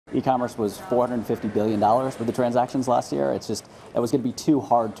E-commerce was $450 billion worth of transactions last year. It's just, it was going to be too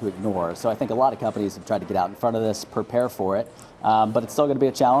hard to ignore. So I think a lot of companies have tried to get out in front of this, prepare for it, but it's still going to be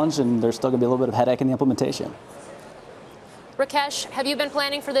a challenge, and there's still going to be a little bit of headache in the implementation. Rakesh, have you been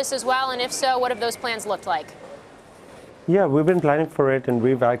planning for this as well? And if so, what have those plans looked like? Yeah, we've been planning for it, and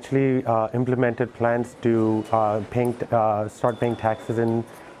we've actually implemented plans to start paying taxes in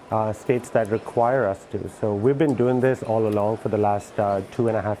states that require us to. So we've been doing this all along for the last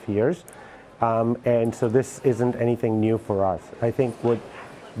 2.5 years, and so this isn't anything new for us. I think what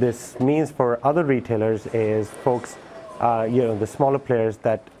this means for other retailers is folks, the smaller players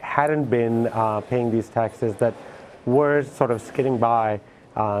that hadn't been paying these taxes, that were sort of skidding by,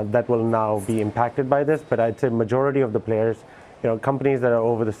 that will now be impacted by this. But I'd say majority of the players, companies that are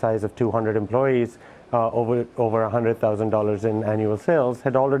over the size of 200 employees, over $100,000 in annual sales,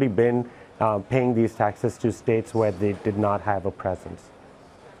 had already been paying these taxes to states where they did not have a presence.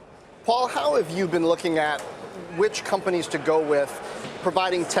 Paul, how have you been looking at which companies to go with,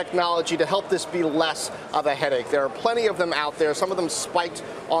 providing technology to help this be less of a headache? There are plenty of them out there. Some of them spiked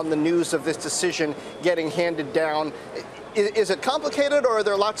on the news of this decision getting handed down. Is it complicated, or are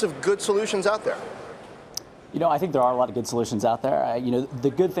there lots of good solutions out there? I think there are a lot of good solutions out there. The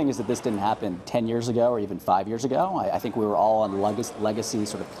good thing is that this didn't happen 10 years ago or even 5 years ago. I think we were all on legacy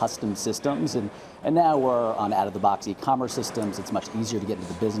sort of custom systems, and now we're on out-of-the-box e-commerce systems. It's much easier to get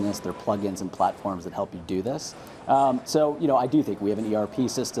into the business. There are plugins and platforms that help you do this. So, I do think we have an ERP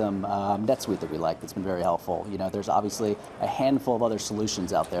system, NetSuite, that we like, that's been very helpful. There's obviously a handful of other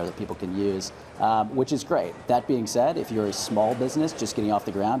solutions out there that people can use, which is great. That being said, if you're a small business just getting off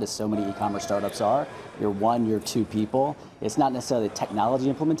the ground, as so many e-commerce startups are, you're 1, you're 2 people, it's not necessarily the technology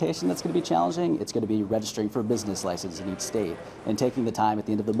implementation that's going to be challenging. It's going to be registering for a business license in each state and taking the time at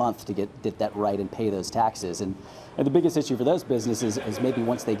the end of the month to get that right and pay those taxes. And the biggest issue for those businesses is maybe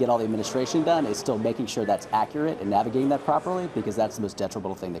once they get all the administration done, is still making sure that's accurate and navigating that properly, because that's the most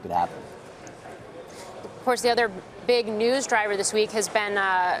detrimental thing that could happen. Of course, the other big news driver this week has been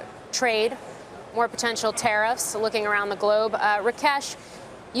trade, more potential tariffs looking around the globe. Rakesh,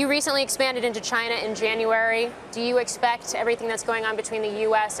 you recently expanded into China in January. Do you expect everything that's going on between the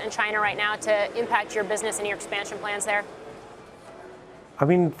U.S. and China right now to impact your business and your expansion plans there? I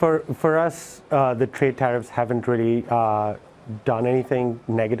mean, for us, the trade tariffs haven't really done anything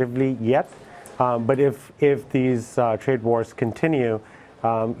negatively yet. But if these trade wars continue,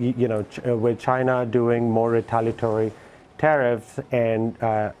 with China doing more retaliatory tariffs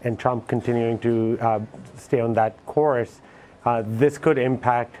and Trump continuing to stay on that course, this could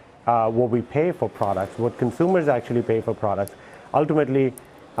impact what we pay for products, what consumers actually pay for products. Ultimately,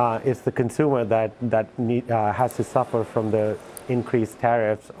 it's the consumer that has to suffer from the increased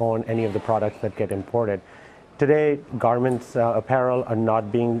tariffs on any of the products that get imported. Today, garments, apparel are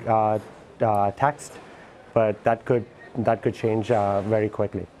not being taxed, but that could change very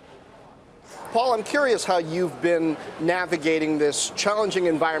quickly. Paul, I'm curious how you've been navigating this challenging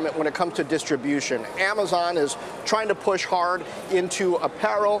environment when it comes to distribution. Amazon is trying to push hard into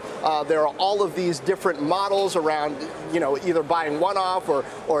apparel. There are all of these different models around, either buying one-off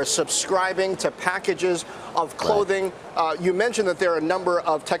or subscribing to packages of clothing. Right. You mentioned that there are a number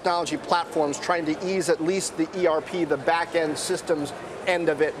of technology platforms trying to ease at least the ERP, the back-end systems end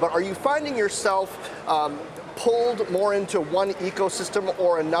of it. But are you finding yourself pulled more into one ecosystem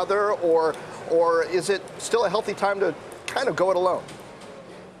or another, or is it still a healthy time to kind of go it alone?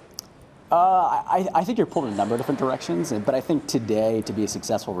 I think you're pulled in a number of different directions, but I think today, to be a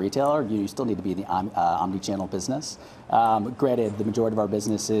successful retailer, you still need to be in the omni-channel business. Granted, the majority of our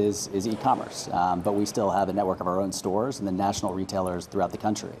business is e-commerce, but we still have a network of our own stores and then national retailers throughout the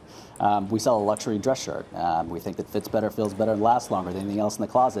country. We sell a luxury dress shirt. We think that fits better, feels better, and lasts longer than anything else in the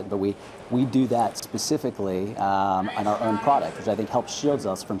closet, but we do that specifically on our own product, which I think helps shields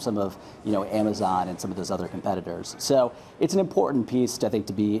us from some of Amazon and some of those other competitors. So it's an important piece, I think,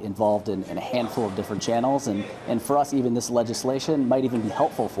 to be involved in a handful of different channels, and for us, even this legislation might even be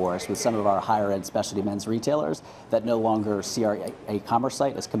helpful for us with some of our higher end specialty men's retailers that no longer see our e-commerce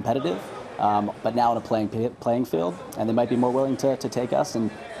site as competitive, but now in a playing field, and they might be more willing to take us, and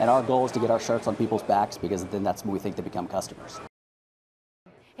our goal is to get our shirts on people's backs, because then that's when we think they become customers.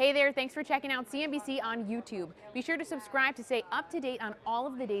 Hey there, thanks for checking out CNBC on YouTube. Be sure to subscribe to stay up to date on all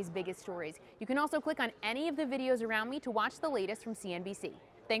of the day's biggest stories. You can also click on any of the videos around me to watch the latest from CNBC.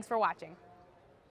 Thanks for watching.